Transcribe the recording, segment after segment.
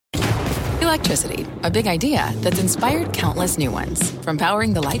Electricity, a big idea that's inspired countless new ones. From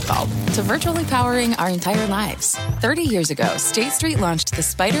powering the light bulb to virtually powering our entire lives. 30 years ago, State Street launched the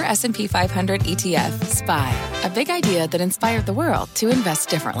Spider S&P 500 ETF, SPY. A big idea that inspired the world to invest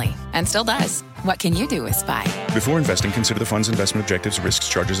differently. And still does. What can you do with SPY? Before investing, consider the fund's investment objectives, risks,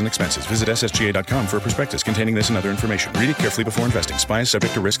 charges, and expenses. Visit ssga.com for a prospectus containing this and other information. Read it carefully before investing. SPY is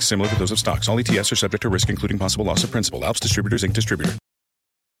subject to risks similar to those of stocks. All ETFs are subject to risk, including possible loss of principal. Alps Distributors, Inc. Distributor.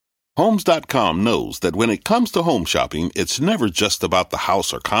 Homes.com knows that when it comes to home shopping, it's never just about the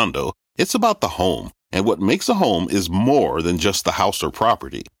house or condo. It's about the home. And what makes a home is more than just the house or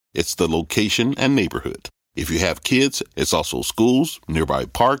property. It's the location and neighborhood. If you have kids, it's also schools, nearby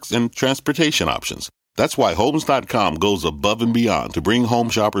parks, and transportation options. That's why Homes.com goes above and beyond to bring home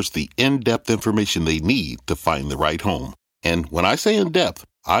shoppers the in-depth information they need to find the right home. And when I say in-depth,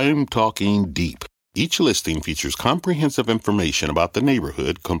 I'm talking deep. Each listing features comprehensive information about the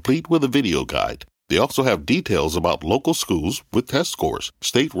neighborhood, complete with a video guide. They also have details about local schools with test scores,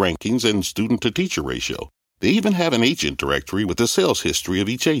 state rankings, and student-to-teacher ratio. They even have an agent directory with the sales history of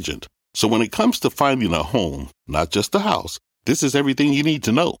each agent. So when it comes to finding a home, not just a house, this is everything you need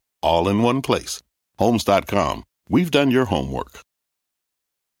to know, all in one place. Homes.com. We've done your homework.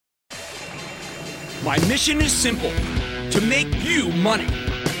 My mission is simple: to make you money.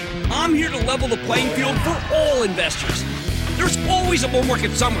 I'm here to level the playing field for all investors. There's always a bull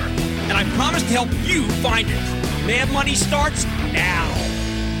market somewhere, and I promise to help you find it. Mad Money starts now.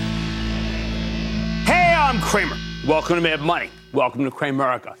 Hey, I'm Cramer. Welcome to Mad Money. Welcome to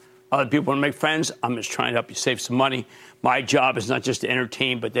Cramerica. Other people want to make friends. I'm just trying to help you save some money. My job is not just to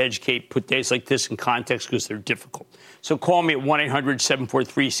entertain, but to educate, put days like this in context because they're difficult. So call me at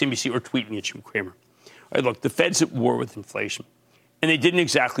 1-800-743-CNBC or tweet me at Jim Cramer. All right, look, the Fed's at war with inflation. And they didn't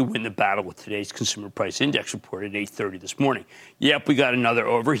exactly win the battle with today's consumer price index report at 8:30 this morning. Yep, we got another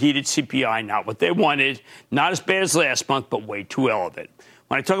overheated CPI, not what they wanted, not as bad as last month, but way too elevated.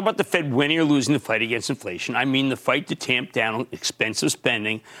 When I talk about the Fed winning or losing the fight against inflation, I mean the fight to tamp down expensive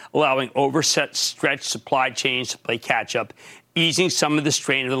spending, allowing overstretched supply chains to play catch-up, easing some of the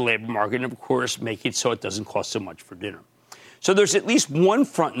strain of the labor market, and, of course, making it so it doesn't cost so much for dinner. So there's at least one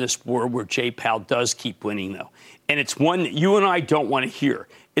front in this war where Jay Powell does keep winning, though. And it's one that you and I don't want to hear.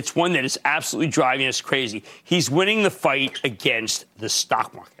 It's one that is absolutely driving us crazy. He's winning the fight against the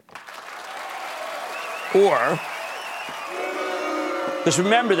stock market. Or, because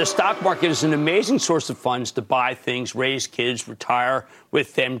remember, the stock market is an amazing source of funds to buy things, raise kids, retire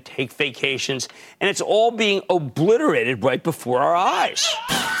with them, take vacations. And it's all being obliterated right before our eyes.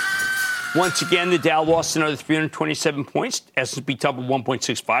 Once again, the Dow lost another 327 points. S&P tumbled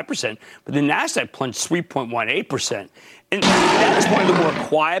 1.65%, but the Nasdaq plunged 3.18%. And that is one of the more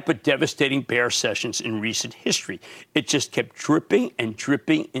quiet but devastating bear sessions in recent history. It just kept dripping and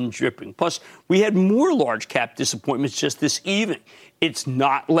dripping and dripping. Plus, we had more large-cap disappointments just this evening. It's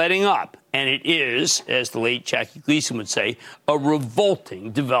not letting up, and it is, as the late Jackie Gleason would say, a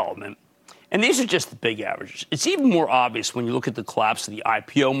revolting development. And these are just the big averages. It's even more obvious when you look at the collapse of the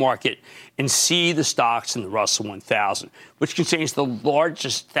IPO market and see the stocks in the Russell 1000, which contains the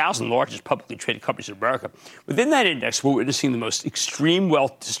 1,000 largest publicly traded companies in America. Within that index, we're witnessing the most extreme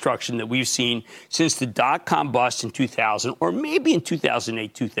wealth destruction that we've seen since the dot-com bust in 2000, or maybe in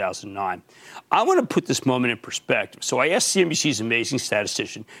 2008, 2009. I want to put this moment in perspective. So I asked CNBC's amazing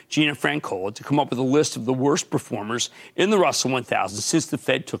statistician, Gina Francola, to come up with a list of the worst performers in the Russell 1000 since the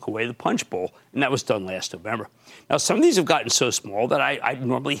Fed took away the punch bowl, and that was done last November. Now, some of these have gotten so small that I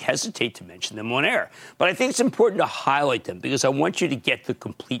normally hesitate to mention them on air, but I think it's important to highlight them because I want you to get the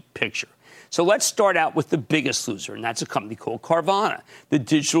complete picture. So let's start out with the biggest loser, and that's a company called Carvana, the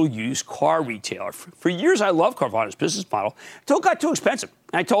digital used car retailer. For years, I loved Carvana's business model until it got too expensive.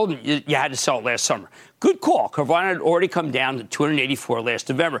 I told them you had to sell it last summer. Good call. Carvana had already come down to 284 last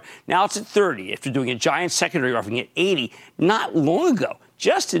November. Now it's at 30 after doing a giant secondary offering at 80 not long ago,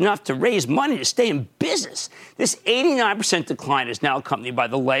 just enough to raise money to stay in business. This 89% decline is now accompanied by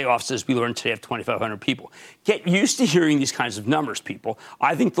the layoffs, as we learned today, of 2,500 people. Get used to hearing these kinds of numbers, people.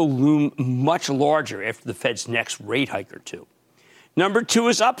 I think they'll loom much larger after the Fed's next rate hike or two. Number 2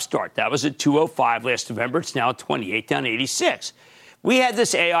 is Upstart. That was at 205 last November. It's now at 28, down 86. We had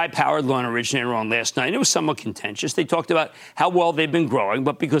this AI-powered loan originator on last night, and it was somewhat contentious. They talked about how well they've been growing,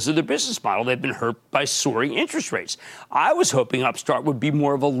 but because of their business model, they've been hurt by soaring interest rates. I was hoping Upstart would be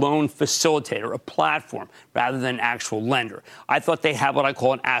more of a loan facilitator, a platform, rather than an actual lender. I thought they had what I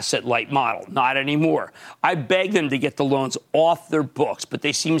call an asset-light model. Not anymore. I begged them to get the loans off their books, but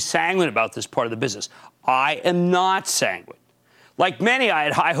they seem sanguine about this part of the business. I am not sanguine. Like many, I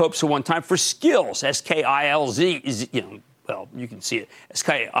had high hopes at one time for Skills, S-K-I-L-Z, well, you can see it,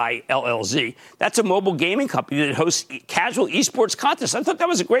 SKILLZ. That's a mobile gaming company that hosts casual esports contests. I thought that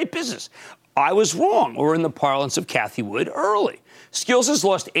was a great business. I was wrong, or in the parlance of Cathie Wood, early. Skills has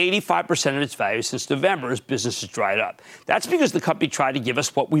lost 85% of its value since November as business has dried up. That's because the company tried to give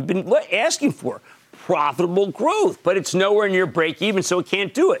us what we've been asking for, profitable growth, but it's nowhere near break even, so it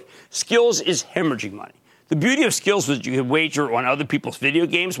can't do it. Skills is hemorrhaging money. The beauty of Skills was you could wager on other people's video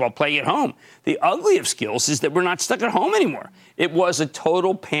games while playing at home. The ugly of Skills is that we're not stuck at home anymore. It was a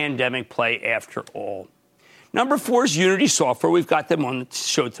total pandemic play after all. Number 4 is Unity Software. We've got them on the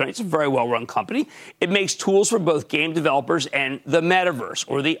show tonight. It's a very well-run company. It makes tools for both game developers and the metaverse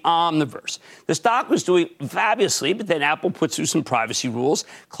or the omniverse. The stock was doing fabulously, but then Apple put through some privacy rules,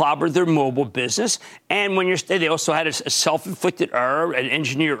 clobbered their mobile business, and they also had a self-inflicted error, an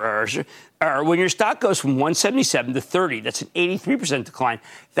engineer error. When your stock goes from 177 to 30, that's an 83% decline.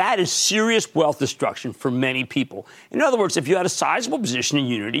 That is serious wealth destruction for many people. In other words, if you had a sizable position in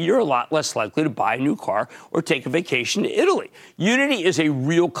Unity, you're a lot less likely to buy a new car or take a vacation to Italy. Unity is a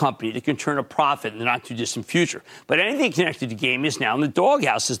real company that can turn a profit in the not-too-distant future. But anything connected to gaming is now in the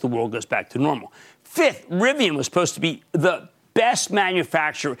doghouse as the world goes back to normal. 5th, Rivian was supposed to be the best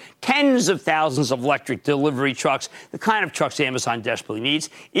manufacturer, tens of thousands of electric delivery trucks, the kind of trucks Amazon desperately needs.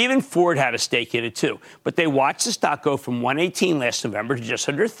 Even Ford had a stake in it, too. But they watched the stock go from 118 last November to just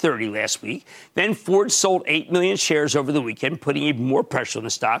under 30 last week. Then Ford sold 8 million shares over the weekend, putting even more pressure on the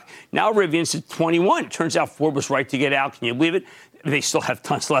stock. Now Rivian's at 21. Turns out Ford was right to get out. Can you believe it? They still have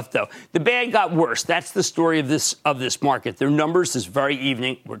tons left, though. The bad got worse. That's the story of this market. Their numbers this very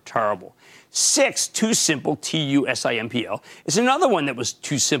evening were terrible. 6, Too Simple, TUSIMPL, is another one that was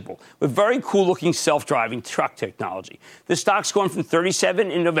too simple, with very cool-looking self-driving truck technology. The stock's gone from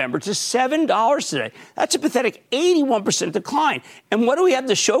 $37 in November to $7 today. That's a pathetic 81% decline. And what do we have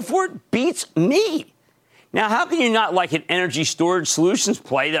to show for it? Beats me. Now, how can you not like an energy storage solutions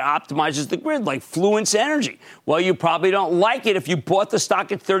play that optimizes the grid like Fluence Energy? Well, you probably don't like it if you bought the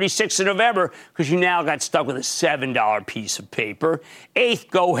stock at 36 in November because you now got stuck with a $7 piece of paper. 8th,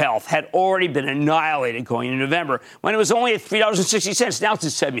 GoHealth had already been annihilated going into November when it was only at $3.60. Now it's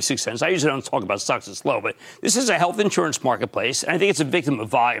at 76 cents. I usually don't talk about stocks that's low, but this is a health insurance marketplace, and I think it's a victim of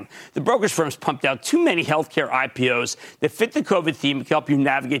volume. The brokerage firms pumped out too many healthcare IPOs that fit the COVID theme and can help you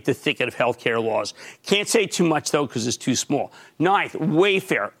navigate the thicket of healthcare laws. Can't say too much, though, because it's too small. 9th,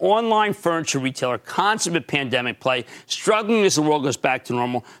 Wayfair, online furniture retailer, consummate pandemic play, struggling as the world goes back to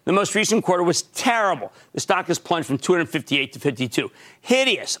normal. The most recent quarter was terrible. The stock has plunged from 258 to 52.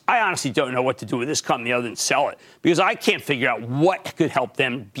 Hideous. I honestly don't know what to do with this company other than sell it, because I can't figure out what could help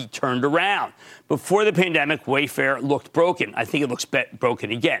them be turned around. Before the pandemic, Wayfair looked broken. I think it looks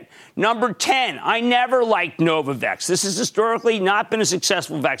broken again. Number 10, I never liked Novavax. This has historically not been a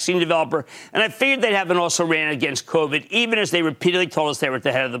successful vaccine developer, and I figured they'd have an also ran against COVID, even as they repeatedly told us they were at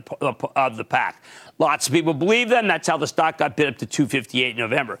the head of the pack. Lots of people believe them. That's how the stock got bid up to 258 in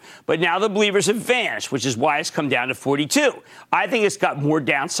November. But now the believers have vanished, which is why it's come down to 42. I think it's got more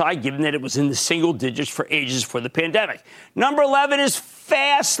downside, given that it was in the single digits for ages for the pandemic. Number 11 is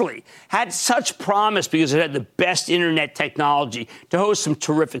Fastly. Had such promise because it had the best internet technology to host some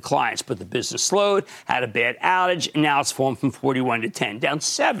terrific clients, but the business slowed, had a bad outage, and now it's fallen from 41 to 10, down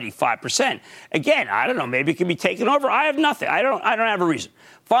 75%. Again, I don't know, maybe it can be taken over. I have nothing. I don't have a reason.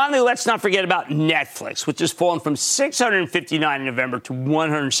 Finally, let's not forget about Netflix, which has fallen from 659 in November to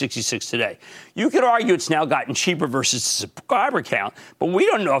 166 today. You could argue it's now gotten cheaper versus the subscriber count, but we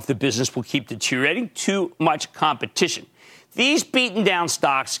don't know if the business will keep deteriorating. Too much competition. These beaten down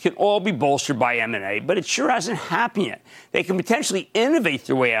stocks can all be bolstered by M&A, but it sure hasn't happened yet. They can potentially innovate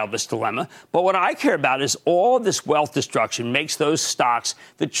their way out of this dilemma, but what I care about is all of this wealth destruction makes those stocks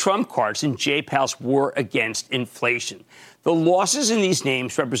the trump cards in Jay Powell's war against inflation. The losses in these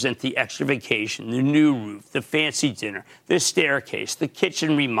names represent the extra vacation, the new roof, the fancy dinner, the staircase, the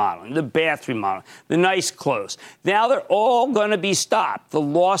kitchen remodeling, the bath remodeling, the nice clothes. Now they're all going to be stopped. The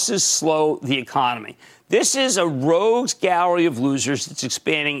losses slow the economy. This is a rogues gallery of losers that's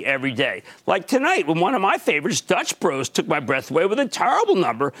expanding every day. Like tonight, when one of my favorites, Dutch Bros, took my breath away with a terrible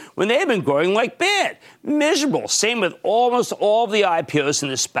number when they had been growing like bad. Miserable. Same with almost all of the IPOs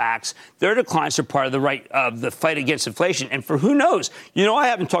and the SPACs. Their declines are part of the fight against inflation. And for who knows? You know, I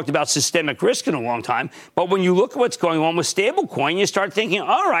haven't talked about systemic risk in a long time, but when you look at what's going on with stablecoin, you start thinking,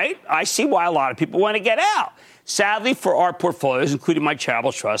 all right, I see why a lot of people want to get out. Sadly, for our portfolios, including my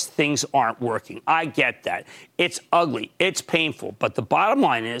charitable trust, things aren't working. I get that. It's ugly. It's painful. But the bottom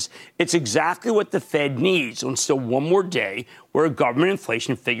line is it's exactly what the Fed needs on still one more day where a government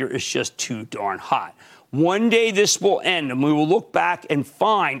inflation figure is just too darn hot. One day this will end, and we will look back and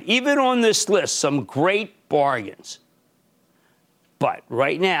find, even on this list, some great bargains. But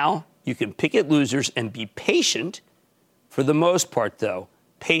right now, you can pick at losers and be patient. For the most part, though,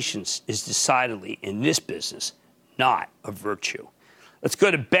 patience is decidedly, in this business, not a virtue. Let's go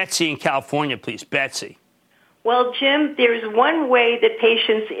to Betsy in California, please. Betsy. Well, Jim, there's one way that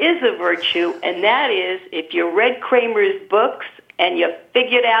patience is a virtue, and that is if you read Cramer's books and you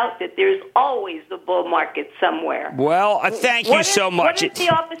figured out that there's always the bull market somewhere. Well, thank you so much. What is the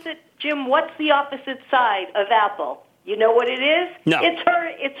opposite, Jim? What's the opposite side of Apple? You know what it is? No.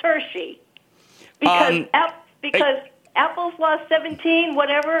 It's Hershey. Because Apple's lost 17,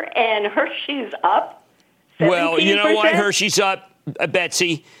 whatever, and Hershey's up 17%. Well, you know why Hershey's up,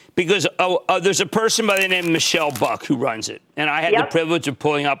 Betsy? Because there's a person by the name of Michelle Buck who runs it. And I had the privilege of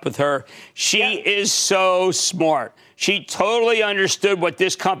pulling up with her. She is so smart. She totally understood what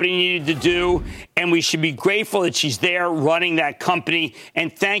this company needed to do. And we should be grateful that she's there running that company.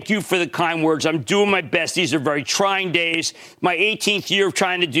 And thank you for the kind words. I'm doing my best. These are very trying days. My 18th year of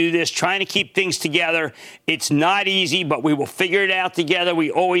trying to do this, trying to keep things together. It's not easy, but we will figure it out together.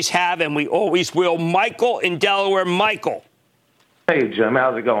 We always have, and we always will. Michael in Delaware. Michael. Hey, Jim,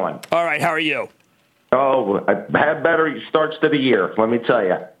 how's it going? All right, how are you? Oh, I had better starts to the year, let me tell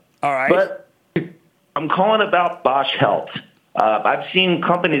you. All right. But I'm calling about Bosch Health. I've seen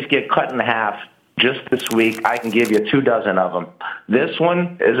companies get cut in half just this week. I can give you 24 of them. This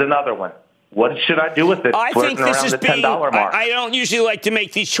one is another one. What should I do with it? I think this is being, $10 mark. I don't usually like to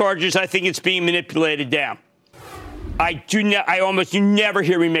make these charges. I think it's being manipulated down. You never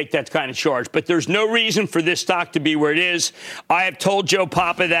hear me make that kind of charge, but there's no reason for this stock to be where it is. I have told Joe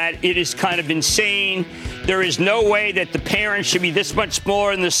Papa that it is kind of insane. There is no way that the parent should be this much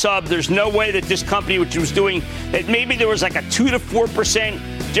smaller than the sub. There's no way that this company, which was doing, that maybe there was like a 2 to 4%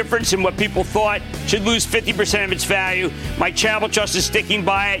 difference in what people thought, should lose 50% of its value. My Channel Trust is sticking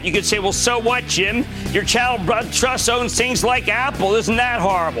by it. You could say, well, so what, Jim? Your Channel Trust owns things like Apple. Isn't that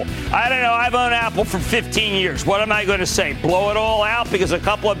horrible? I don't know. I've owned Apple for 15 years. What am I going to say? Blow it all out because a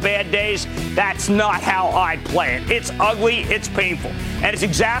couple of bad days? That's not how I play it. It's ugly. It's painful. And it's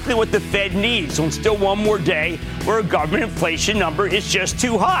exactly what the Fed needs. So it's still one more day where a government inflation number is just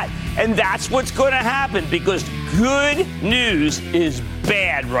too hot. And that's what's going to happen because good news is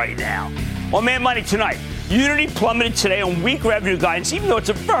bad right now. Well, Mad Money tonight. Unity plummeted today on weak revenue guidance, even though it's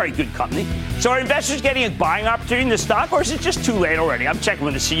a very good company. So are investors getting a buying opportunity in the stock, or is it just too late already? I'm checking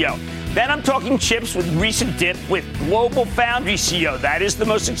with the CEO. Then I'm talking chips with recent dip with GlobalFoundries CEO. That is the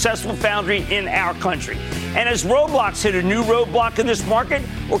most successful foundry in our country. And as Roblox hit a new roadblock in this market,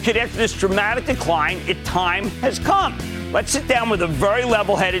 or could after this dramatic decline, time has come. Let's sit down with a very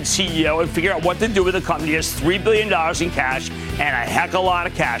level-headed CEO and figure out what to do with a company that has $3 billion in cash and a heck of a lot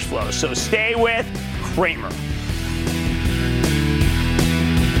of cash flow. So stay with Cramer.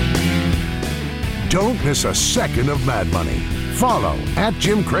 Don't miss a second of Mad Money. Follow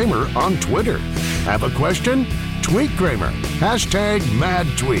 @Jim Cramer on Twitter. Have a question? Tweet Cramer.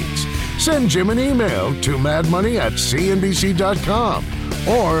 #MadTweets. Send Jim an email to madmoney@cnbc.com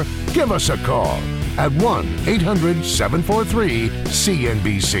or give us a call at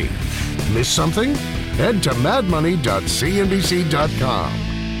 1-800-743-CNBC. Miss something? Head to madmoney.cnbc.com.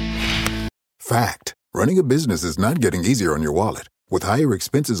 Fact. Running a business is not getting easier on your wallet. With higher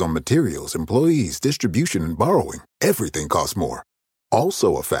expenses on materials, employees, distribution, and borrowing, everything costs more.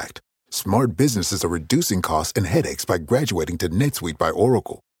 Also a fact. Smart businesses are reducing costs and headaches by graduating to NetSuite by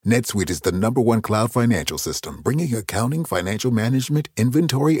Oracle. NetSuite is the #1 cloud financial system, bringing accounting, financial management,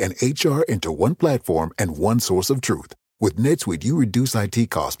 inventory, and HR into one platform and one source of truth. With NetSuite, you reduce IT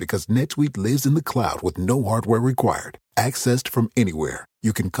costs because NetSuite lives in the cloud with no hardware required. Accessed from anywhere.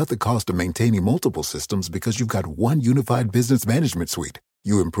 You can cut the cost of maintaining multiple systems because you've got one unified business management suite.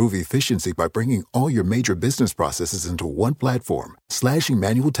 You improve efficiency by bringing all your major business processes into one platform, slashing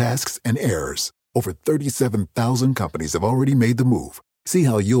manual tasks and errors. Over 37,000 companies have already made the move. See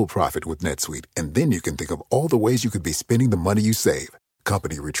how you'll profit with NetSuite, and then you can think of all the ways you could be spending the money you save.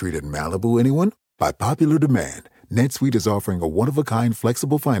 Company retreat in Malibu, anyone? By popular demand, NetSuite is offering a one-of-a-kind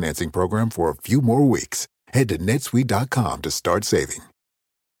flexible financing program for a few more weeks. Head to netsuite.com to start saving.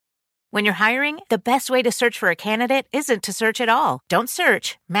 When you're hiring, the best way to search for a candidate isn't to search at all. Don't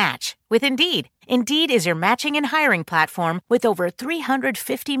search, match with Indeed. Indeed is your matching and hiring platform with over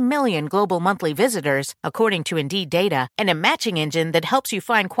 350 million global monthly visitors, according to Indeed data, and a matching engine that helps you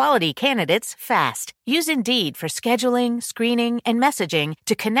find quality candidates fast. Use Indeed for scheduling, screening, and messaging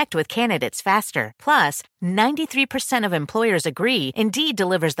to connect with candidates faster. Plus, 93% of employers agree Indeed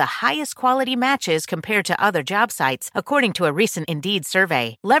delivers the highest quality matches compared to other job sites, according to a recent Indeed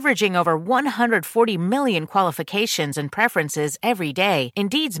survey. Leveraging over 140 million qualifications and preferences every day,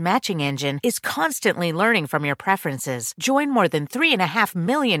 Indeed's matching hiring engine is constantly learning from your preferences. Join more than 3.5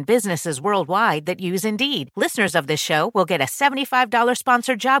 million businesses worldwide that use Indeed. Listeners of this show will get a $75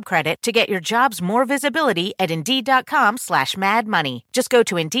 sponsored job credit to get your jobs more visibility at Indeed.com/Mad Money. Just go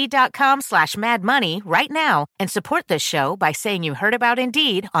to Indeed.com/Mad Money right now and support this show by saying you heard about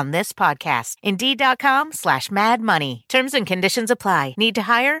Indeed on this podcast. Indeed.com/Mad Money. Terms and conditions apply. Need to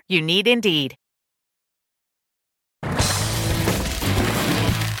hire? You need Indeed.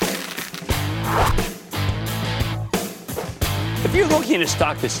 If you're looking at a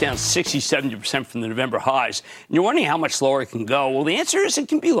stock that's down 60, 70% from the November highs, and you're wondering how much lower it can go, well, the answer is it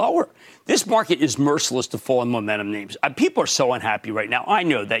can be lower. This market is merciless to fallen momentum names. People are so unhappy right now. I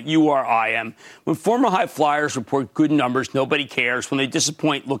know that you are, I am. When former high flyers report good numbers, nobody cares. When they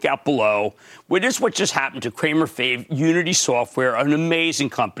disappoint, look out below. Witness what just happened to Cramer fave Unity Software, an amazing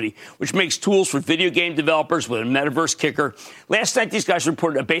company which makes tools for video game developers with a metaverse kicker. Last night, these guys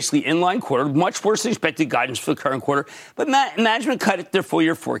reported a basically inline quarter, much worse than expected guidance for the current quarter. But management cut their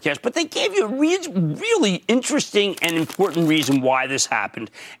full-year forecast. But they gave you a really interesting and important reason why this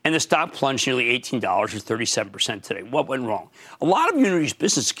happened. And the stock plunged nearly $18 or 37% today. What went wrong? A lot of Unity's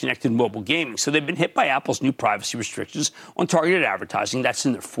business is connected to mobile gaming, so they've been hit by Apple's new privacy restrictions on targeted advertising. That's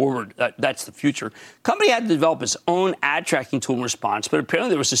in their forward. That's the future. Company had to develop its own ad tracking tool in response, but apparently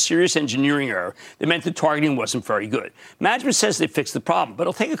there was a serious engineering error that meant the targeting wasn't very good. Management says they fixed the problem, but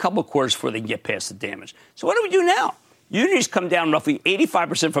it'll take a couple of quarters before they can get past the damage. So what do we do now? Unity's come down roughly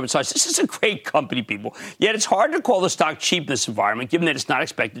 85% from its size. This is a great company, people. Yet it's hard to call the stock cheap in this environment, given that it's not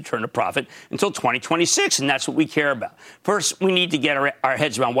expected to turn a profit until 2026, and that's what we care about. First, we need to get our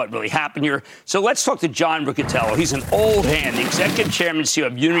heads around what really happened here. So let's talk to John Riccitiello. He's an old hand, the executive chairman and CEO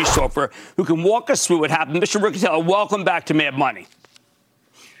of Unity Software, who can walk us through what happened. Mr. Riccitiello, welcome back to Mad Money.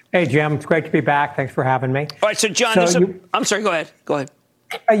 Hey, Jim. It's great to be back. Thanks for having me. All right, so John, I'm sorry, go ahead.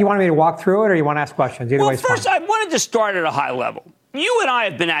 You wanted me to walk through it, or you want to ask questions? Either way is first, fine. I wanted to start at a high level. You and I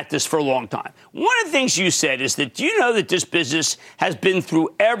have been at this for a long time. One of the things you said is that, do you know that this business has been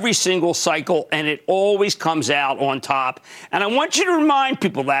through every single cycle and it always comes out on top? And I want you to remind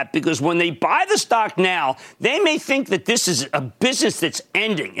people that, because when they buy the stock now, they may think that this is a business that's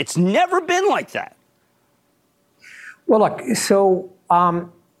ending. It's never been like that. Well, look, it's sort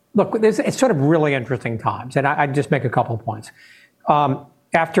of really interesting times, and I'd just make a couple of points.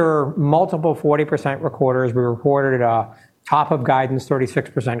 After multiple 40% quarters, we reported a top of guidance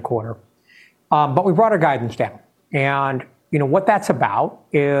 36% quarter. But we brought our guidance down. And, what that's about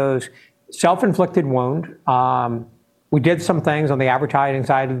is self-inflicted wound. We did some things on the advertising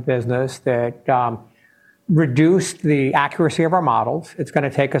side of the business that reduced the accuracy of our models. It's going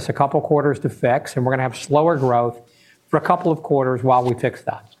to take us a couple quarters to fix, and we're going to have slower growth for a couple of quarters while we fix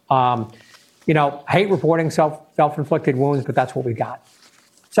that. I hate reporting self-inflicted wounds, but that's what we got.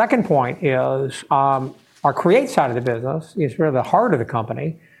 Second point is our create side of the business is sort of the heart of the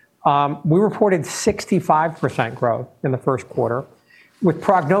company. We reported 65% growth in the first quarter with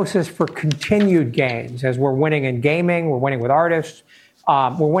prognosis for continued gains as we're winning in gaming, we're winning with artists,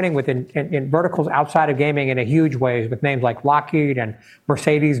 we're winning in verticals outside of gaming in a huge way with names like Lockheed and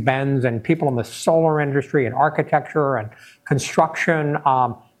Mercedes-Benz and people in the solar industry and architecture and construction.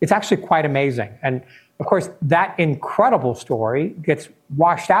 It's actually quite amazing. And of course, that incredible story gets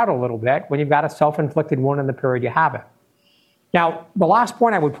washed out a little bit when you've got a self-inflicted wound in the period you have it. Now, the last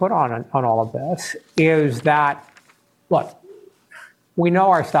point I would put on all of this is that, look, we know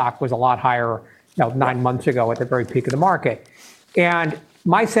our stock was a lot higher 9 months ago at the very peak of the market. And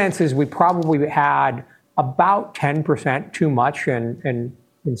my sense is we probably had about 10% too much in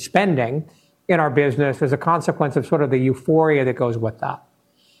spending in our business as a consequence of sort of the euphoria that goes with that.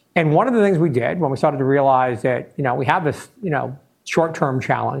 And one of the things we did when we started to realize that, we have this, short-term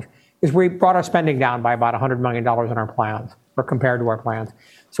challenge is we brought our spending down by about $100 million in our plans or compared to our plans.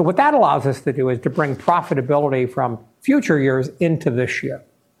 So what that allows us to do is to bring profitability from future years into this year.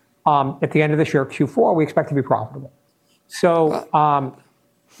 At the end of this year, Q4, we expect to be profitable. So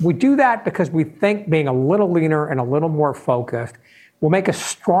we do that because we think being a little leaner and a little more focused will make us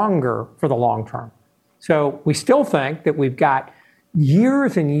stronger for the long term. So we still think that we've got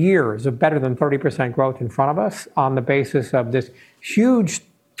years and years of better than 30% growth in front of us on the basis of this huge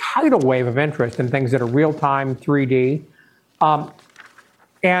tidal wave of interest in things that are real-time 3D.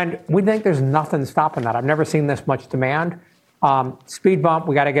 And we think there's nothing stopping that. I've never seen this much demand. Speed bump,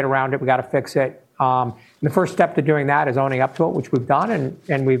 we got to get around it. We got to fix it. The first step to doing that is owning up to it, which we've done.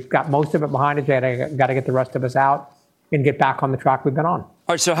 And we've got most of it behind us. Got to get the rest of us out and get back on the track we've been on.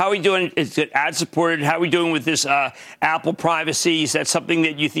 All right, so how are we doing? Is it ad-supported? How are we doing with this Apple privacy? Is that something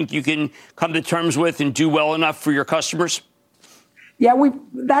that you think you can come to terms with and do well enough for your customers? Yeah,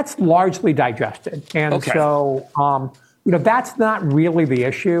 that's largely digested. And so, that's not really the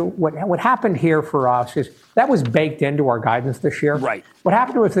issue. What happened here for us is that was baked into our guidance this year. Right. What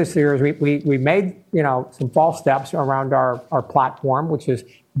happened to us this year is we made, some false steps around our platform, which is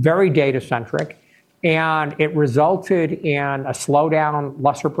very data-centric, and it resulted in a slowdown,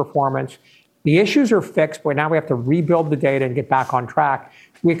 lesser performance. The issues are fixed, but now we have to rebuild the data and get back on track.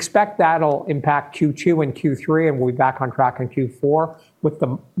 We expect that'll impact Q2 and Q3, and we'll be back on track in Q4 with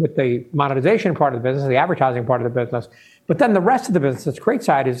the monetization part of the business, the advertising part of the business. But then the rest of the business, the Create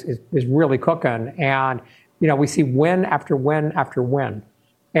side, is really cooking, and we see win after win after win.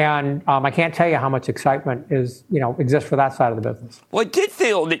 And I can't tell you how much excitement exists for that side of the business. Well, I did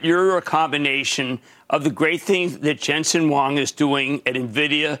feel that you're a combination of the great things that Jensen Huang is doing at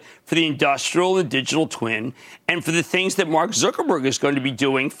NVIDIA for the industrial and digital twin, and for the things that Mark Zuckerberg is going to be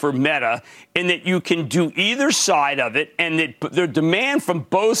doing for Meta, and that you can do either side of it, and that the demand from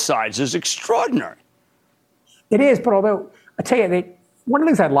both sides is extraordinary. It is, but although I tell you, one of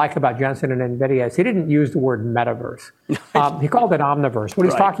the things I like about Jensen and NVIDIA is he didn't use the word metaverse. He called it omniverse. What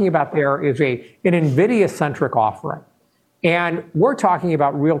he's talking about there is an NVIDIA-centric offering. And we're talking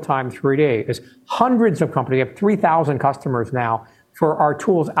about real-time 3D. There's hundreds of companies. We have 3,000 customers now for our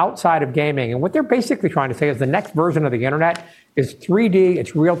tools outside of gaming. And what they're basically trying to say is the next version of the internet is 3D,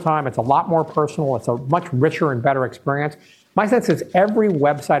 it's real-time, it's a lot more personal, it's a much richer and better experience. My sense is every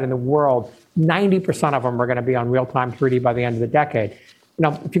website in the world, 90% of them are going to be on real-time 3D by the end of the decade.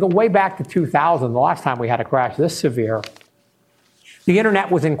 If you go way back to 2000, the last time we had a crash this severe, the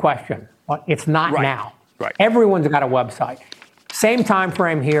internet was in question. It's not now. Right. Everyone's got a website. Same time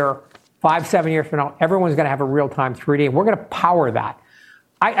frame here, 5-7 years from now, everyone's going to have a real-time 3D, and we're going to power that.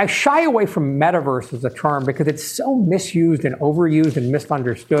 I shy away from metaverse as a term because it's so misused and overused and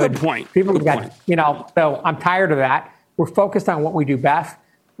misunderstood. Good point. People got, so I'm tired of that. We're focused on what we do best.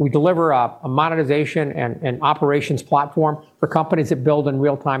 We deliver a monetization and operations platform for companies that build in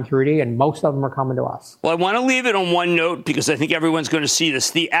real-time 3D, and most of them are coming to us. Well, I want to leave it on one note because I think everyone's going to see this.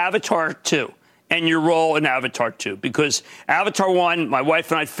 The Avatar 2 and your role in Avatar 2, because Avatar 1, my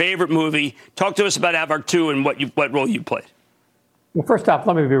wife and I, favorite movie. Talk to us about Avatar 2 and what role you played. Well, first off,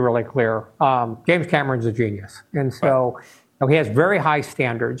 let me be really clear. James Cameron's a genius. And so he has very high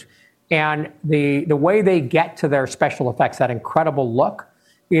standards. And the way they get to their special effects, that incredible look,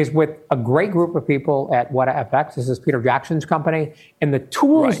 is with a great group of people at Weta FX. This is Peter Jackson's company. And the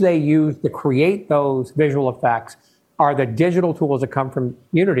tools they use to create those visual effects are the digital tools that come from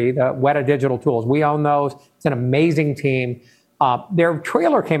Unity, the Weta digital tools. We own those. It's an amazing team. Their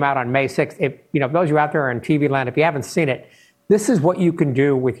trailer came out on May 6th. If those of you out there in TV land, if you haven't seen it, this is what you can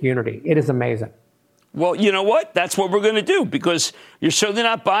do with Unity. It is amazing. Well, you know what? That's what we're going to do, because you're certainly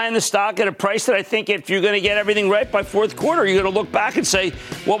not buying the stock at a price that I think if you're going to get everything right by fourth quarter, you're going to look back and say,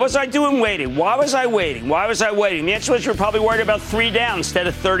 what was I doing waiting? Why was I waiting? Why was I waiting? The answer is you're probably worried about 3 down instead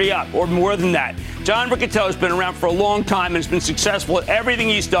of 30 up, or more than that. John Riccitiello has been around for a long time and has been successful at everything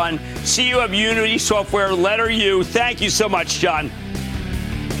he's done. CEO of Unity Software, letter U. Thank you so much, John.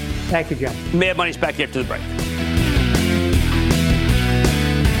 Thank you, Jim. Mad Money's back after the break.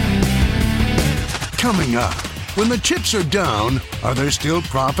 Coming up, when the chips are down, are there still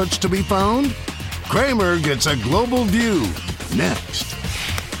profits to be found? Cramer gets a global view. Next.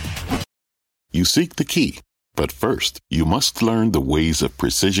 You seek the key, but first, you must learn the ways of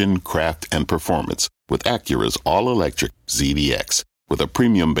precision, craft, and performance with Acura's all-electric ZDX. With a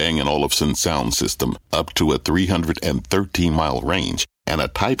premium Bang & Olufsen sound system up to a 313-mile range and a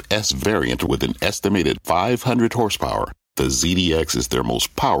Type S variant with an estimated 500 horsepower, the ZDX is their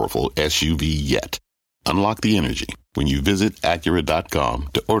most powerful SUV yet. Unlock the energy when you visit Acura.com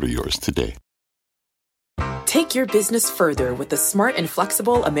to order yours today. Take your business further with the smart and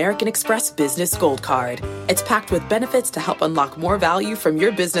flexible American Express Business Gold Card. It's packed with benefits to help unlock more value from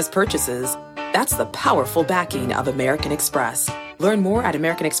your business purchases. That's the powerful backing of American Express. Learn more at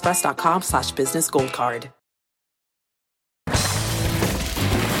americanexpress.com/businessgoldcard.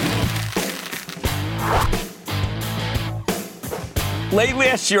 Late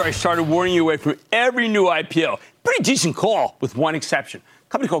last year, I started warning you away from every new IPO. Pretty decent call, with one exception. A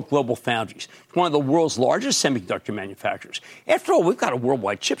company called GlobalFoundries. It's one of the world's largest semiconductor manufacturers. After all, we've got a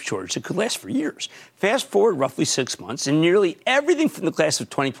worldwide chip shortage that could last for years. Fast forward roughly 6 months, and nearly everything from the class of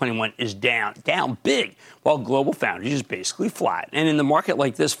 2021 is down big, while GlobalFoundries is basically flat. And in the market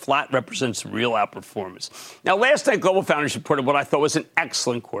like this, flat represents real outperformance. Now, last night, GlobalFoundries reported what I thought was an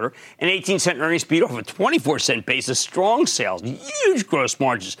excellent quarter, an 18-cent earnings beat off a 24-cent basis, strong sales, huge gross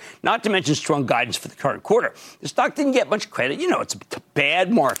margins, not to mention strong guidance for the current quarter. The stock didn't get much credit. It's a bad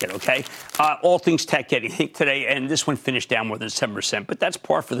bad market, okay? All things tech getting hit today, and this one finished down more than 7%, but that's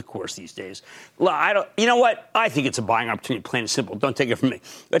par for the course these days. You know what? I think it's a buying opportunity, plain and simple. Don't take it from me.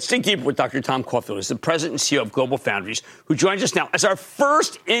 Let's dig deeper with Dr. Tom Caulfield, who's the president and CEO of GlobalFoundries, who joins us now as our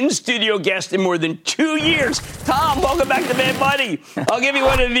first in-studio guest in more than 2 years. Tom, welcome back to Mad Money. I'll give you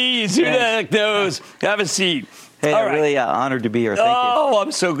one of these. Who the heck knows? Have a seat. Hey, I'm really honored to be here. Thank you. Oh,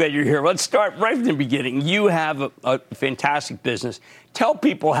 I'm so glad you're here. Let's start right from the beginning. You have a fantastic business. Tell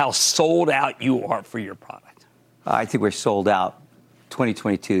people how sold out you are for your product. I think we're sold out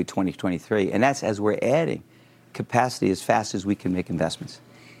 2022, 2023, and that's as we're adding capacity as fast as we can make investments.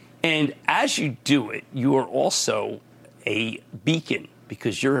 And as you do it, you are also a beacon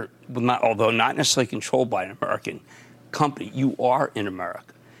because you're, although not necessarily controlled by an American company, you are in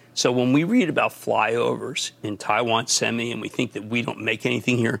America. So when we read about flyovers in Taiwan Semi and we think that we don't make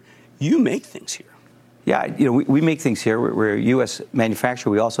anything here, you make things here. Yeah, we make things here. We're a U.S.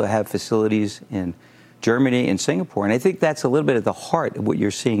 manufacturer. We also have facilities in Germany and Singapore. And I think that's a little bit at the heart of what you're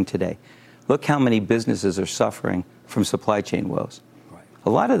seeing today. Look how many businesses are suffering from supply chain woes. Right. A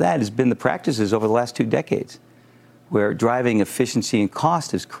lot of that has been the practices over the last 2 decades, where driving efficiency and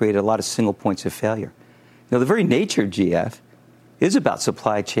cost has created a lot of single points of failure. The very nature of GF is about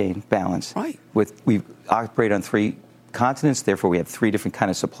supply chain balance. Right. We operate on 3 continents, therefore we have 3 different kind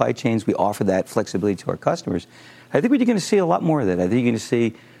of supply chains. We offer that flexibility to our customers. I think we're going to see a lot more of that. I think you're going to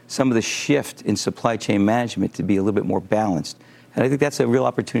see some of the shift in supply chain management to be a little bit more balanced. And I think that's a real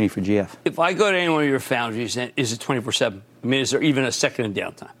opportunity for GF. If I go to any one of your foundries, is it 24/7? I mean, is there even a second of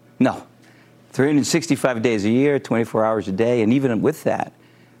downtime? No. 365 days a year, 24 hours a day, and even with that,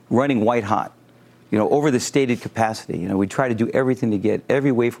 running white hot. Over the stated capacity. We try to do everything to get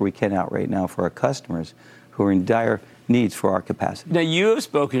every wafer we can out right now for our customers who are in dire needs for our capacity. Now, you have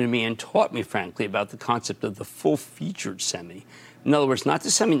spoken to me and taught me, frankly, about the concept of the full-featured semi. In other words, not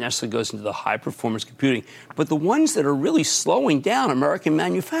the semi necessarily goes into the high-performance computing, but the ones that are really slowing down American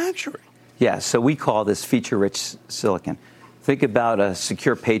manufacturing. Yeah, so we call this feature-rich silicon. Think about a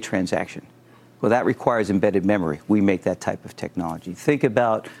secure pay transaction. Well, that requires embedded memory. We make that type of technology. Think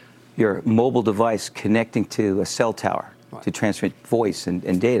about your mobile device connecting to a cell tower to transmit voice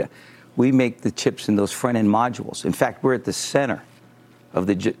and data. We make the chips in those front-end modules. In fact, we're at the center of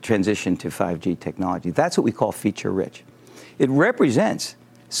the transition to 5G technology. That's what we call feature-rich. It represents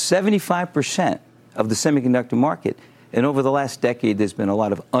 75% of the semiconductor market. And over the last decade, there's been a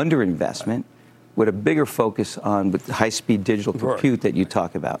lot of underinvestment with a bigger focus on with the high-speed digital compute that you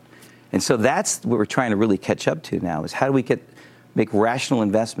talk about. And so that's what we're trying to really catch up to now is how do we make rational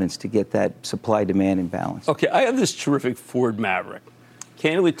investments to get that supply-demand in balance. Okay, I have this terrific Ford Maverick.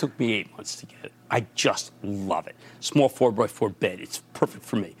 Candidly, it took me 8 months to get it. I just love it. Small 4x4 bed. It's perfect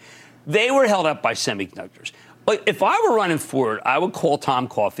for me. They were held up by semiconductors. Like, if I were running Ford, I would call Tom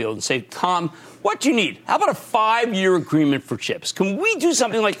Caulfield and say, Tom, what do you need? How about a 5-year agreement for chips? Can we do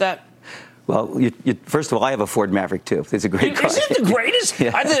something like that? Well, first of all, I have a Ford Maverick, too. It's a great car. Isn't it the greatest?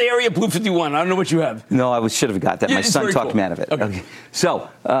 Yeah. I had the Area Blue 51. I don't know what you have. No, I should have got that. My son talked me out of it. Okay. So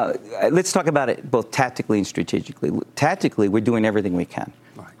let's talk about it both tactically and strategically. Tactically, we're doing everything we can.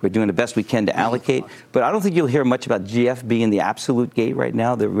 Right. We're doing the best we can to allocate. But I don't think you'll hear much about GF being the absolute gate right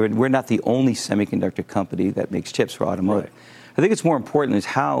now. We're not the only semiconductor company that makes chips for automotive. Right. I think it's more important is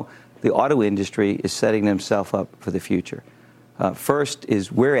how the auto industry is setting themselves up for the future. First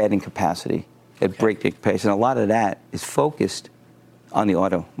is we're adding capacity at breakneck pace, and a lot of that is focused on the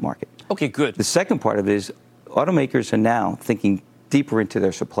auto market. Okay, good. The second part of it is automakers are now thinking deeper into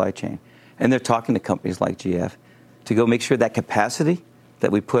their supply chain, and they're talking to companies like GF to go make sure that capacity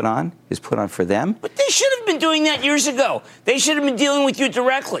that we put on is put on for them. But they should have been doing that years ago. They should have been dealing with you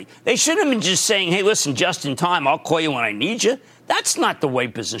directly. They should have been just saying, hey, listen, just in time, I'll call you when I need you. That's not the way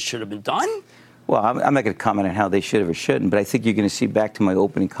business should have been done. Well, I'm not going to comment on how they should have or shouldn't, but I think you're going to see back to my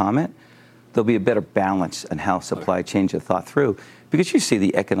opening comment, there'll be a better balance on how supply chains are thought through. Because you see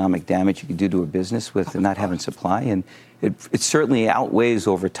the economic damage you can do to a business with not having supply, and it certainly outweighs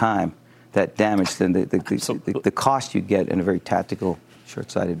over time that damage than the cost you get in a very tactical,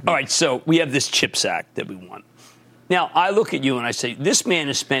 short-sighted business. All right, so we have this CHIPS Act that we want. Now, I look at you and I say, this man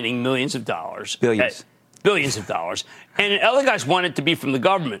is spending millions of dollars. Billions of dollars. And other guys want it to be from the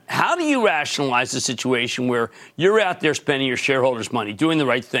government. How do you rationalize the situation where you're out there spending your shareholders' money, doing the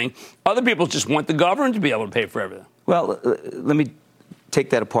right thing? Other people just want the government to be able to pay for everything. Well, let me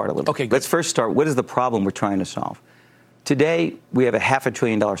take that apart a little. Okay, good. Let's first start. What is the problem we're trying to solve? Today, we have a $500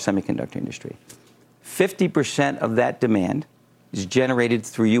 billion semiconductor industry. 50% of that demand is generated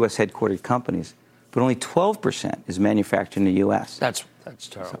through U.S. headquartered companies, but only 12% is manufactured in the U.S. That's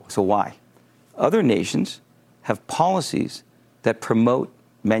terrible. So why? Other nations have policies that promote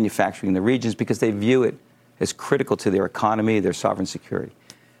manufacturing in the regions because they view it as critical to their economy, their sovereign security.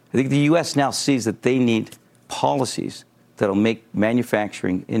 I think the U.S. now sees that they need policies that will make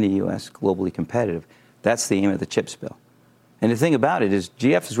manufacturing in the U.S. globally competitive. That's the aim of the CHIPS bill. And the thing about it is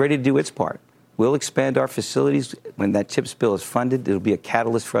GF is ready to do its part. We'll expand our facilities. When that CHIPS bill is funded, it'll be a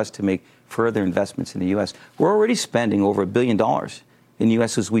catalyst for us to make further investments in the U.S. We're already spending over $1 billion in the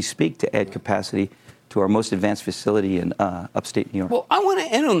U.S. as we speak to add capacity to our most advanced facility in upstate New York. Well, I want to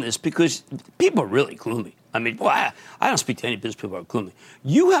end on this because people are really gloomy. I mean, well, I don't speak to any business people who are gloomy.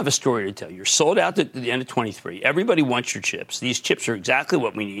 You have a story to tell. You're sold out at the end of 23. Everybody wants your chips. These chips are exactly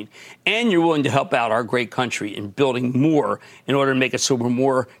what we need. And you're willing to help out our great country in building more in order to make it so we're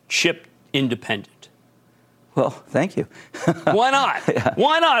more chip independent. Well, thank you. Why not? Yeah.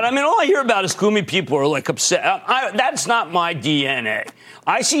 Why not? I mean, all I hear about is gloomy people are like upset. That's not my DNA.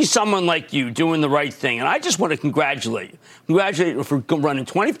 I see someone like you doing the right thing, and I just want to congratulate you. Congratulate you for running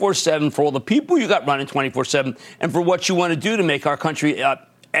 24/7, for all the people you got running 24/7, and for what you want to do to make our country. I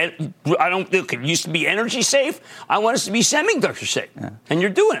don't think it used to be energy safe. I want us to be semiconductor safe, and you're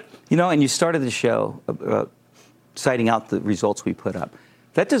doing it. You know, and you started the show citing out the results we put up.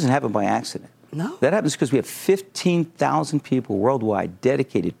 That doesn't happen by accident. No. That happens because we have 15,000 people worldwide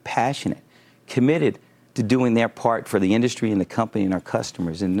dedicated, passionate, committed to doing their part for the industry and the company and our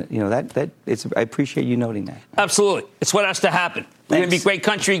customers. And, you know, I appreciate you noting that. Absolutely. It's what has to happen. We're going to be a great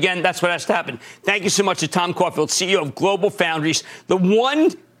country again. That's what has to happen. Thank you so much to Tom Caulfield, CEO of GlobalFoundries, the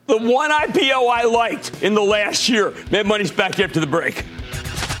one IPO I liked in the last year. Mad Money's back after the break.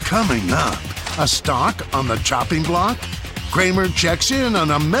 Coming up, a stock on the chopping block? Cramer checks in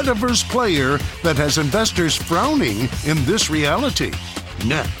on a metaverse player that has investors frowning in this reality.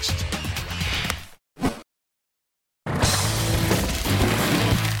 Next.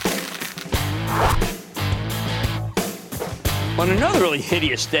 On another really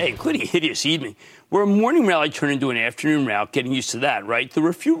hideous day, including a hideous evening, where a morning rally turned into an afternoon rout, getting used to that, right? There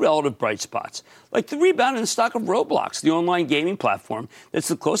were a few relative bright spots, like the rebound in the stock of Roblox, the online gaming platform that's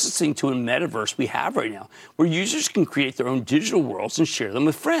the closest thing to a metaverse we have right now, where users can create their own digital worlds and share them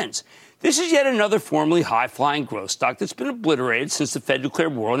with friends. This is yet another formerly high-flying growth stock that's been obliterated since the Fed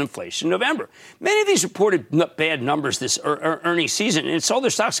declared war on inflation in November. Many of these reported bad numbers this earnings season, and saw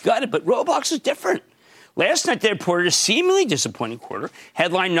their stocks gutted, but Roblox is different. Last night, they reported a seemingly disappointing quarter.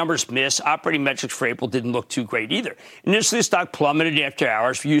 Headline numbers missed. Operating metrics for April didn't look too great either. Initially, the stock plummeted after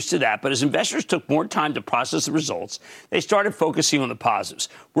hours. We're used to that. But as investors took more time to process the results, they started focusing on the positives.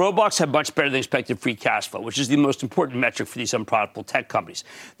 Roblox had much better than expected free cash flow, which is the most important metric for these unprofitable tech companies.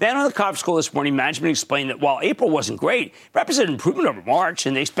 Then on the conference call this morning, management explained that while April wasn't great, it represented improvement over March,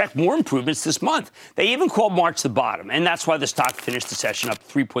 and they expect more improvements this month. They even called March the bottom, and that's why the stock finished the session up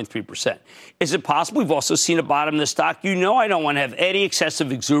 3.3%. Is it possible we've also seen a bottom in the stock? You know I don't want to have any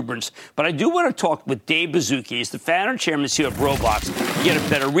excessive exuberance, but I do want to talk with Dave Baszucki. He's the founder and chairman and CEO of Roblox. You get a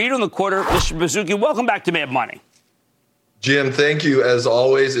better read on the quarter. Mr. Baszucki, welcome back to Mad Money. Jim, thank you. As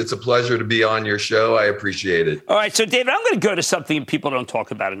always, it's a pleasure to be on your show. I appreciate it. All right, so David, I'm going to go to something people don't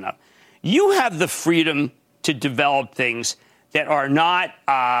talk about enough. You have the freedom to develop things that are not,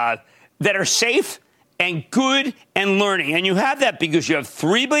 that are safe and good and learning. And you have that because you have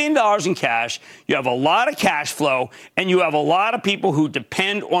 $3 billion in cash, you have a lot of cash flow, and you have a lot of people who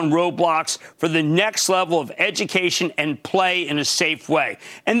depend on Roblox for the next level of education and play in a safe way.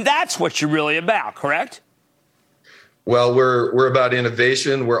 And that's what you're really about, correct? Well, we're about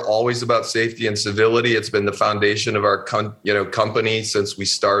innovation. We're always about safety and civility. It's been the foundation of our company since we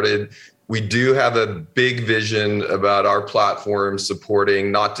started. We do have a big vision about our platform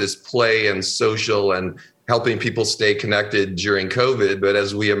supporting not just play and social and helping people stay connected during COVID, but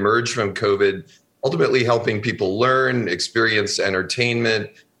as we emerge from COVID, ultimately helping people learn, experience entertainment,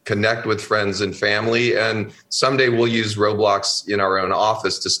 connect with friends and family. And someday we'll use Roblox in our own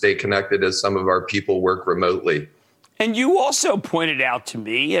office to stay connected as some of our people work remotely. And you also pointed out to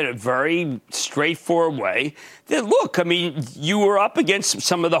me in a very straightforward way that, look, I mean, you were up against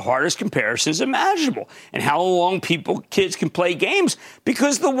some of the hardest comparisons imaginable and how long kids can play games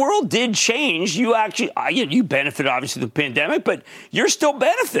because the world did change. You actually, you benefited obviously from the pandemic, but you're still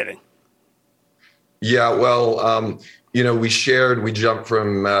benefiting. Yeah, well, we jumped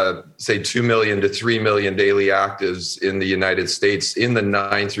from, say, 2 million to 3 million daily actives in the United States in the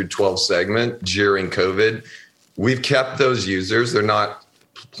 9 through 12 segment during COVID. We've kept those users. They're not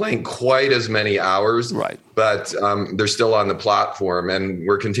playing quite as many hours, right? But they're still on the platform, and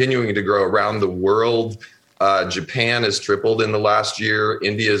we're continuing to grow around the world. Japan has tripled in the last year.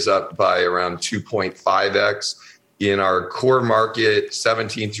 India is up by around 2.5x. In our core market,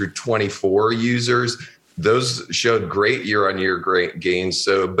 17 through 24 users, those showed great year-on-year gains.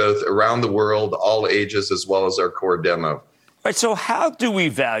 So both around the world, all ages, as well as our core demo. All right. So how do we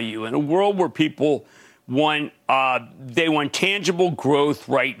value in a world where people want tangible growth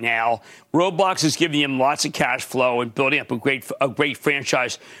right now? Roblox is giving them lots of cash flow and building up a great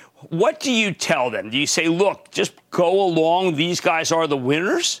franchise. What do you tell them? Do you say, look, just go along, these guys are the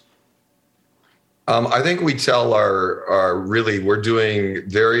winners? I think we tell we're doing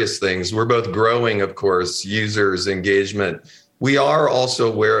various things. We're both growing, of course, users, engagement. We are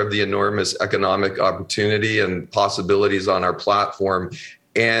also aware of the enormous economic opportunity and possibilities on our platform.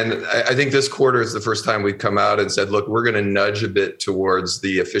 And I think this quarter is the first time we've come out and said, look, we're going to nudge a bit towards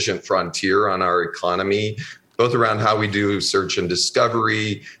the efficient frontier on our economy, both around how we do search and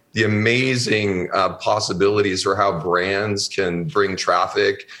discovery, the amazing possibilities for how brands can bring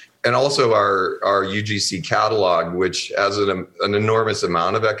traffic, and also our UGC catalog, which has an enormous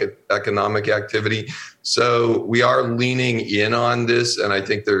amount of economic activity. So we are leaning in on this, and I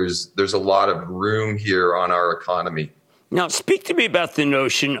think there's a lot of room here on our economy. Now, speak to me about the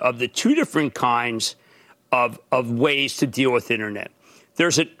notion of the two different kinds of ways to deal with internet.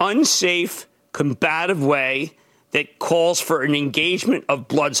 There's an unsafe, combative way that calls for an engagement of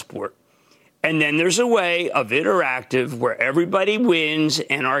blood sport. And then there's a way of interactive where everybody wins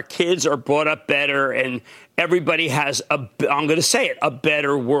and our kids are brought up better and everybody has I'm going to say it, a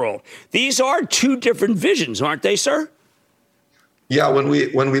better world. These are two different visions, aren't they, sir? Yeah, when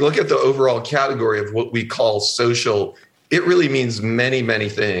we look at the overall category of what we call social, it really means many, many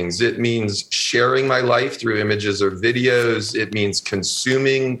things. It means sharing my life through images or videos. It means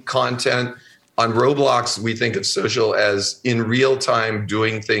consuming content. On Roblox, we think of social as in real time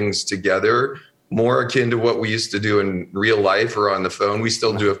doing things together, more akin to what we used to do in real life or on the phone. We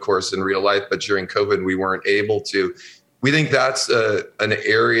still do, of course, in real life, but during COVID, we weren't able to. We think that's an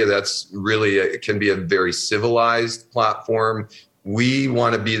area that's really can be a very civilized platform. We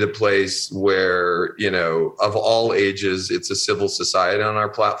want to be the place where, of all ages, it's a civil society on our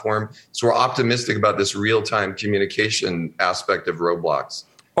platform. So we're optimistic about this real-time communication aspect of Roblox.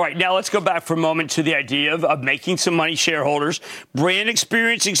 All right, now let's go back for a moment to the idea of making some money, shareholders. Brand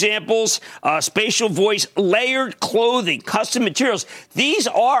experience examples, spatial voice, layered clothing, custom materials. These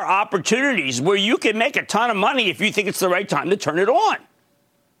are opportunities where you can make a ton of money if you think it's the right time to turn it on.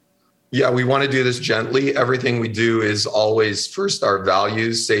 Yeah, we want to do this gently. Everything we do is always first our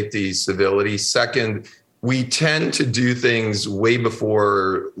values, safety, civility. Second, we tend to do things way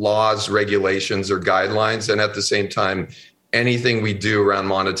before laws, regulations, or guidelines. And at the same time, anything we do around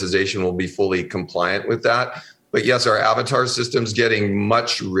monetization will be fully compliant with that. But yes, our avatar system's getting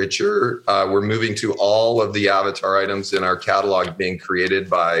much richer. We're moving to all of the avatar items in our catalog being created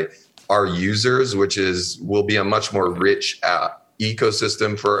by our users, which will be a much more rich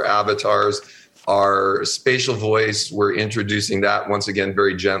ecosystem for avatars. Our spatial voice, we're introducing that once again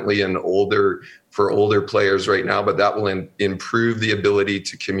very gently and for older players right now, but that will improve the ability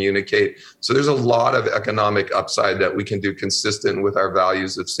to communicate. So there's a lot of economic upside that we can do consistent with our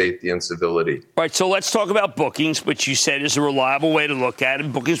values of safety and civility. All right, so let's talk about bookings, which you said is a reliable way to look at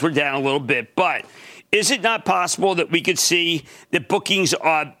it. Bookings were down a little bit, but is it not possible that we could see that bookings,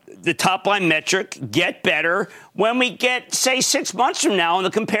 the top line metric, get better when we get, say, 6 months from now and the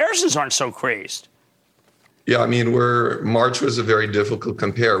comparisons aren't so crazed? Yeah, I mean, March was a very difficult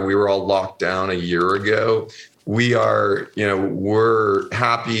compare. We were all locked down a year ago. We're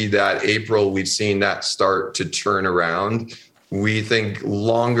happy that April, we've seen that start to turn around. We think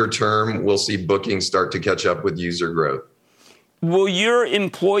longer term, we'll see bookings start to catch up with user growth. Will your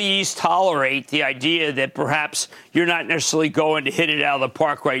employees tolerate the idea that perhaps you're not necessarily going to hit it out of the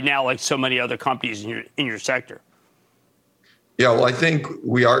park right now like so many other companies in your sector? Yeah, well, I think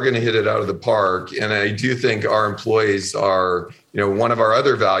we are going to hit it out of the park. And I do think our employees are, one of our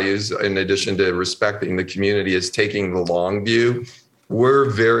other values, in addition to respecting the community, is taking the long view. We're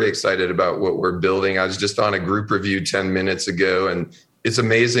very excited about what we're building. I was just on a group review 10 minutes ago, and it's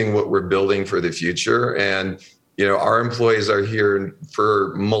amazing what we're building for the future. And our employees are here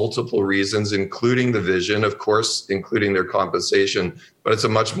for multiple reasons, including the vision, of course, including their compensation. But it's a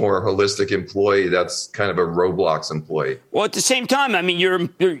much more holistic employee that's kind of a Roblox employee. Well, at the same time, I mean,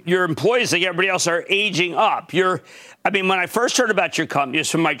 your employees, like everybody else, are aging up. When I first heard about your company, it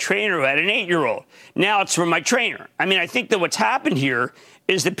was from my trainer who had an 8-year-old. Now it's from my trainer. I mean, I think that what's happened here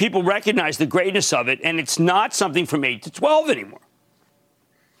is that people recognize the greatness of it, and it's not something from 8 to 12 anymore.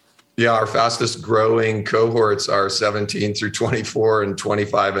 Yeah, our fastest growing cohorts are 17 through 24 and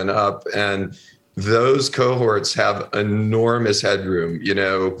 25 and up. And those cohorts have enormous headroom.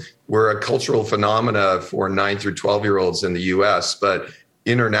 We're a cultural phenomena for 9 through 12-year-olds in the U.S., but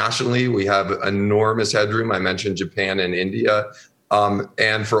Internationally, we have enormous headroom. I mentioned Japan and India.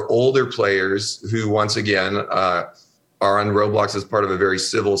 And for older players who, once again, are on Roblox as part of a very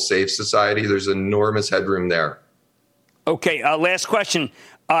civil, safe society, there's enormous headroom there. Okay, last question.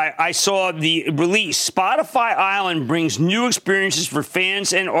 I saw the release. Spotify Island brings new experiences for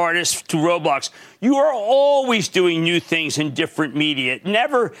fans and artists to Roblox. You are always doing new things in different media.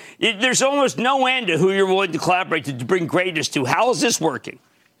 There's almost no end to who you're willing to collaborate to bring greatness to. How is this working?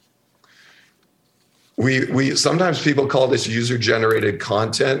 We sometimes people call this user-generated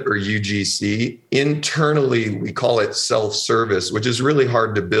content or UGC. Internally, we call it self-service, which is really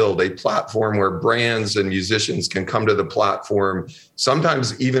hard to build. A platform where brands and musicians can come to the platform,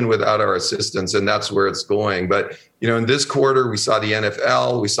 sometimes even without our assistance, and that's where it's going. But in this quarter, we saw the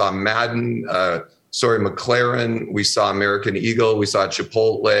NFL, we saw Madden, McLaren, we saw American Eagle, we saw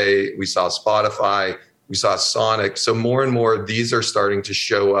Chipotle, we saw Spotify, we saw Sonic. So more and more, these are starting to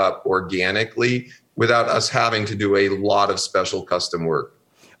show up organically, without us having to do a lot of special custom work.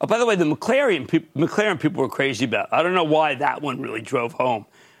 Oh, by the way, the McLaren people were crazy about. I don't know why that one really drove home.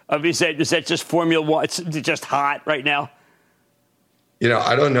 Is that just Formula One? It's just hot right now?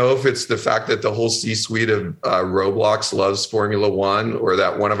 I don't know if it's the fact that the whole C-suite of Roblox loves Formula One, or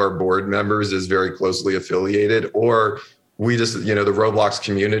that one of our board members is very closely affiliated, or we just, the Roblox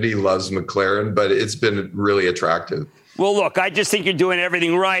community loves McLaren, but it's been really attractive. Well, look, I just think you're doing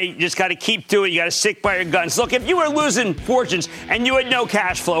everything right. You just got to keep doing it. You got to stick by your guns. Look, if you were losing fortunes and you had no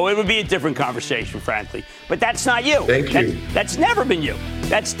cash flow, it would be a different conversation, frankly. But that's not you. Thank you. That's never been you.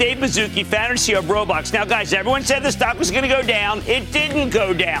 That's Dave Baszucki, founder and CEO of Roblox. Now, guys, everyone said the stock was going to go down. It didn't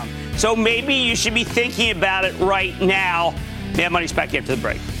go down. So maybe you should be thinking about it right now. Mad Money's back after the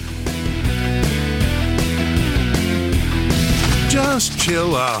break. Just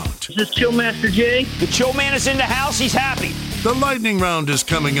chill out. Is this Chill Master Jay? The Chill Man is in the house. He's happy. The lightning round is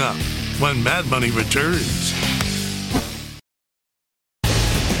coming up when Mad Money returns.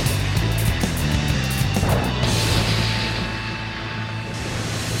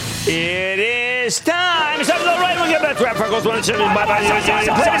 It is time. It's time to go right. We'll get back to Freckles.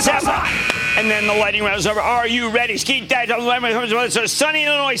 And then the lightning round is over. Are you ready? Skeet Dash. Sunny,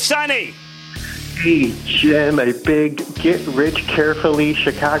 Illinois. Sunny. Hey, Jim, a big get-rich-carefully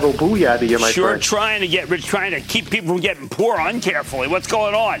Chicago booyah to you, my friend. Trying to get rich, trying to keep people from getting poor uncarefully. What's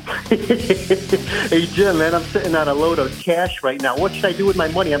going on? Hey, Jim, man, I'm sitting on a load of cash right now. What should I do with my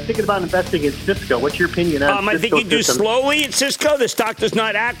money? I'm thinking about investing in Cisco. What's your opinion on Cisco? I think you do slowly at Cisco. The stock does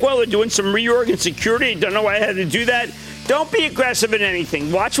not act well. They're doing some reorg and security. Don't know why I had to do that. Don't be aggressive in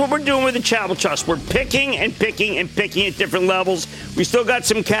anything. Watch what we're doing with the Chapel Trust. We're picking and picking and picking at different levels. We still got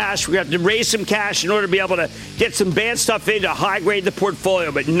some cash. We have to raise some cash in order to be able to get some bad stuff in to high-grade the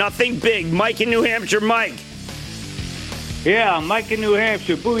portfolio, but nothing big. Mike in New Hampshire. Mike. Yeah, Mike in New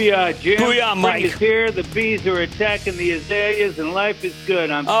Hampshire. Booyah, Jim. Booyah, Mike. Spring is here. The bees are attacking the azaleas, and life is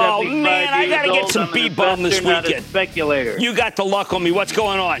good. I'm 75 man, I got to get some bee balm this weekend. Not a speculator. You got the luck on me. What's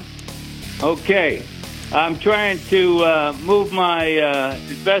going on? Okay. I'm trying to move my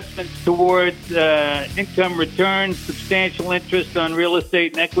investments towards income returns, substantial interest on real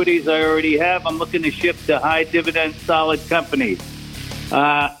estate and equities I already have. I'm looking to shift to high dividend, solid companies.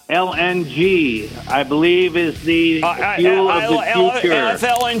 LNG, I believe, is the fuel of the future.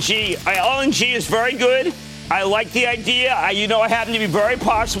 LNG. LNG is very good. I like the idea. I happen to be very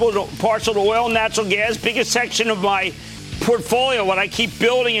partial to oil and natural gas. Biggest section of my portfolio, what I keep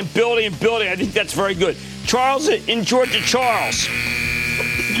building and building and building. I think that's very good. Charles in Georgia. Charles.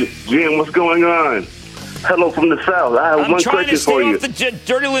 Jim, what's going on? Hello from the South. I have one question for you. I'm trying to stay off the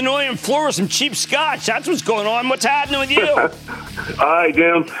dirty linoleum floor with some cheap scotch. That's what's going on. What's happening with you? All right,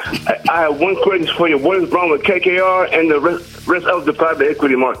 Jim. I have one question for you. What is wrong with KKR and the rest of the private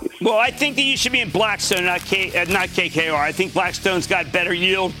equity markets? Well, I think that you should be in Blackstone, not KKR. I think Blackstone's got better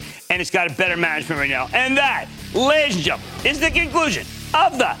yield, and it's got a better management right now. And that, ladies and gentlemen, is the conclusion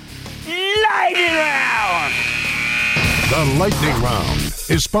of the Lightning Round. The Lightning Round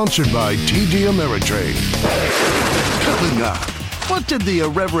is sponsored by TD Ameritrade. Coming up, what did the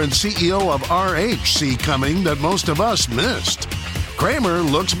irreverent CEO of RH see coming that most of us missed? Cramer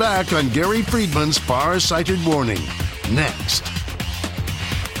looks back on Gary Friedman's far-sighted warning. Next.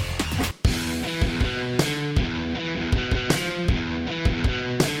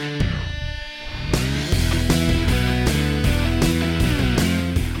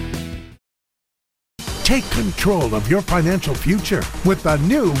 Take control of your financial future with the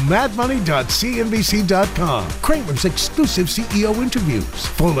new madmoney.cnbc.com. Cramer's exclusive CEO interviews,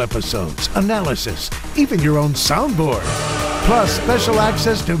 full episodes, analysis, even your own soundboard. Plus, special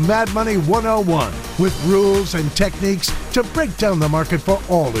access to Mad Money 101 with rules and techniques to break down the market for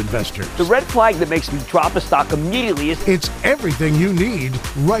all investors. The red flag that makes me drop a stock immediately is... It's everything you need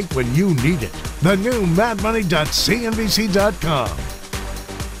right when you need it. The new madmoney.cnbc.com.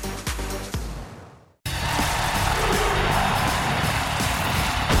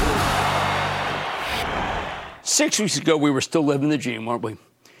 6 weeks ago, we were still living the dream, weren't we?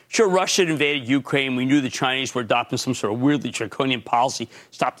 Sure, Russia had invaded Ukraine. We knew the Chinese were adopting some sort of weirdly draconian policy to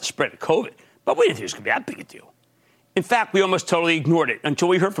stop the spread of COVID. But we didn't think it was going to be that big a deal. In fact, we almost totally ignored it until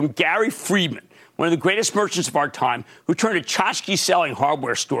we heard from Gary Friedman, one of the greatest merchants of our time, who turned a tchotchke-selling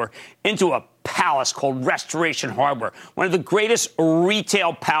hardware store into a palace called Restoration Hardware, one of the greatest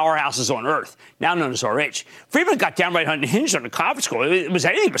retail powerhouses on earth, now known as RH. Friedman got downright unhinged on the conference call. It was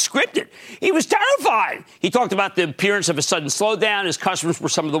anything but scripted. He was terrified. He talked about the appearance of a sudden slowdown. His customers were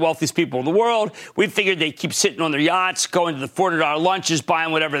some of the wealthiest people in the world. We figured they'd keep sitting on their yachts, going to the $400 lunches,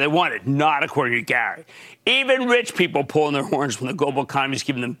 buying whatever they wanted. Not according to Gary. Even rich people pulling their horns when the global economy is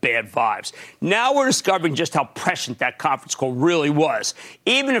giving them bad vibes. Now we're discovering just how prescient that conference call really was,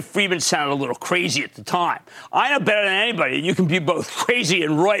 even if Friedman sounded a little crazy at the time. I know better than anybody that you can be both crazy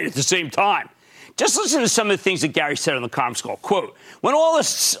and right at the same time. Just listen to some of the things that Gary said on the conference call. Quote, when all of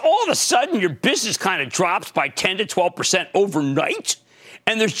a sudden your business kind of drops by 10 to 12% overnight,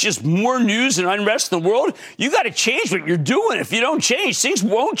 and there's just more news and unrest in the world, you got to change what you're doing. If you don't change, things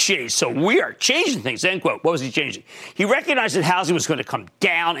won't change. So we are changing things, end quote. What was he changing? He recognized that housing was going to come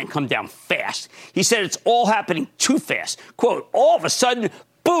down and come down fast. He said it's all happening too fast. Quote, all of a sudden,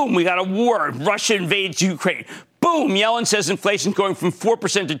 boom, we got a war. Russia invades Ukraine. Boom, Yellen says inflation's going from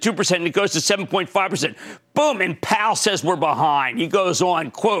 4% to 2%, and it goes to 7.5%. Boom, and Powell says we're behind. He goes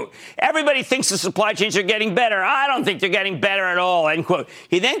on, quote, everybody thinks the supply chains are getting better. I don't think they're getting better at all, end quote.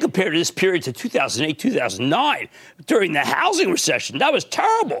 He then compared this period to 2008, 2009, during the housing recession. That was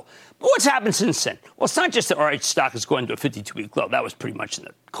terrible. But what's happened since then? Well, it's not just that RH stock is going to a 52-week low. That was pretty much in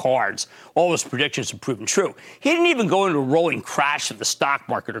the cards. All those predictions have proven true. He didn't even go into a rolling crash of the stock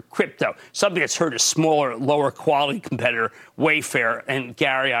market or crypto, something that's hurt a smaller, lower-quality competitor, Wayfair. And,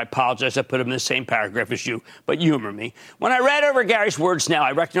 Gary, I apologize. I put him in the same paragraph as you, but humor me. When I read over Gary's words now,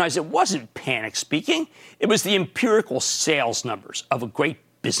 I recognized it wasn't panic speaking. It was the empirical sales numbers of a great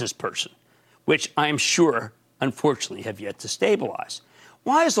business person, which I am sure, unfortunately, have yet to stabilize.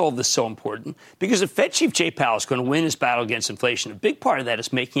 Why is all this so important? Because if Fed Chief Jay Powell is going to win his battle against inflation, a big part of that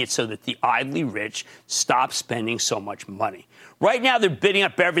is making it so that the idly rich stop spending so much money. Right now, they're bidding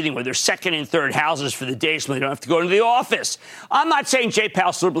up everything with their second and third houses for the days when they don't have to go into the office. I'm not saying Jay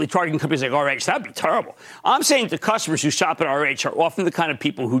Powell's deliberately targeting companies like RH. That would be terrible. I'm saying the customers who shop at RH are often the kind of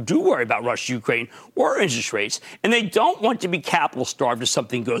people who do worry about Russia, Ukraine, or interest rates, and they don't want to be capital starved if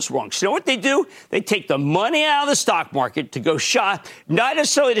something goes wrong. So you know what they do? They take the money out of the stock market to go shop, not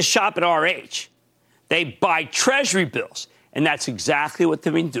necessarily to shop at RH. They buy treasury bills, and that's exactly what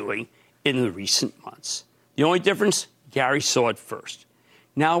they've been doing in the recent months. The only difference? Gary saw it first.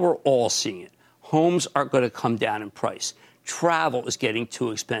 Now we're all seeing it. Homes are going to come down in price. Travel is getting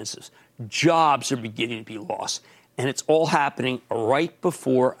too expensive. Jobs are beginning to be lost. And it's all happening right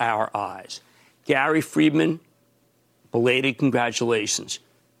before our eyes. Gary Friedman, belated congratulations.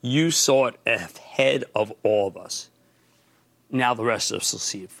 You saw it ahead of all of us. Now the rest of us will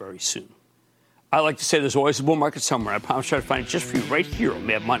see it very soon. I like to say there's always a bull market somewhere. I promise to try to find it just for you right here on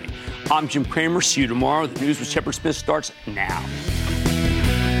Mad Money. I'm Jim Cramer. See you tomorrow. The news with Shepard Smith starts now.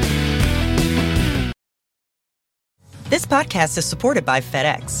 This podcast is supported by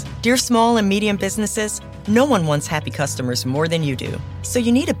FedEx. Dear small and medium businesses, no one wants happy customers more than you do. So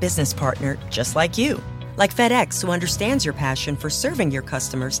you need a business partner just like you. Like FedEx, who understands your passion for serving your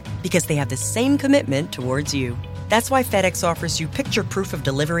customers because they have the same commitment towards you. That's why FedEx offers you picture proof of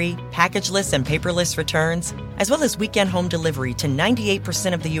delivery, packageless and paperless returns, as well as weekend home delivery to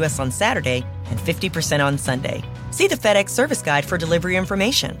 98% of the U.S. on Saturday and 50% on Sunday. See the FedEx service guide for delivery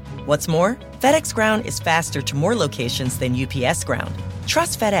information. What's more, FedEx Ground is faster to more locations than UPS Ground.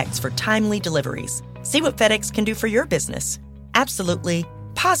 Trust FedEx for timely deliveries. See what FedEx can do for your business. Absolutely,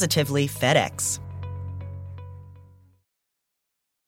 positively FedEx.